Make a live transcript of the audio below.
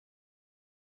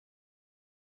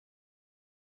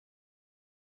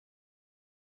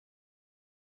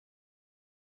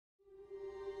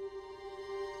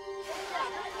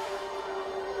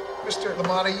Mr.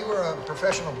 LaMotta, you were a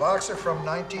professional boxer from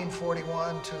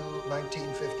 1941 to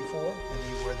 1954, and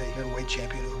you were the middleweight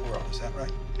champion of the world. Is that right?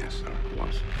 Yes, sir, it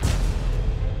was.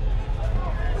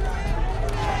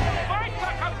 Fight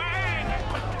like a man!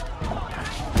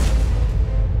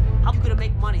 How you gonna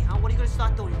make money, huh? What are you gonna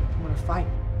start doing? I'm gonna fight.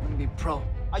 I'm gonna be pro.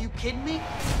 Are you kidding me?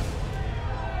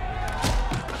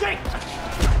 Jake!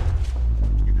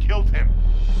 You killed him.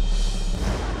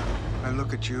 I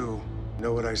look at you,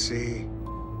 know what I see?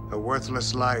 A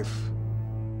worthless life.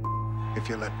 If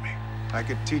you let me. I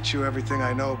could teach you everything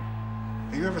I know.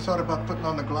 Have you ever thought about putting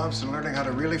on the gloves and learning how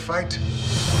to really fight?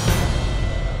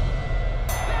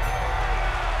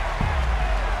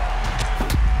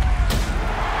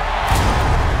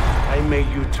 I made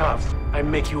you tough. I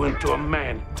make you into a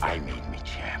man. I made me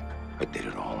champ. I did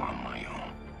it all on my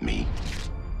own. Me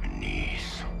and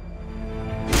these.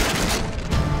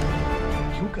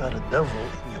 You got a devil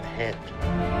in your head.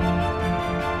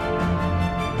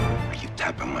 Are you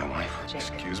tapping my wife?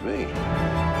 Excuse me.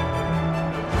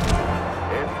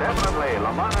 It's definitely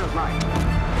LaMotta's night.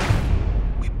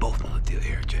 We both know the deal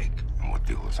here, Jake. And what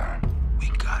deal is on? We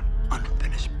got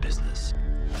unfinished business.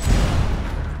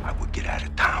 I would get out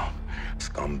of town.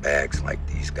 Scumbags like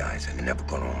these guys are never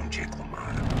gonna own Jake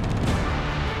LaMotta.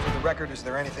 For the record, is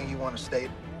there anything you want to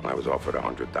state? I was offered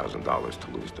 $100,000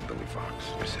 to lose to Billy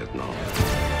Fox. I said no.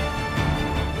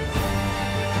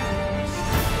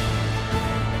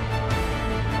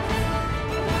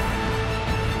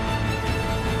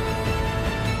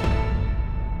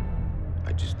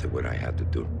 I just did what I had to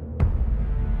do.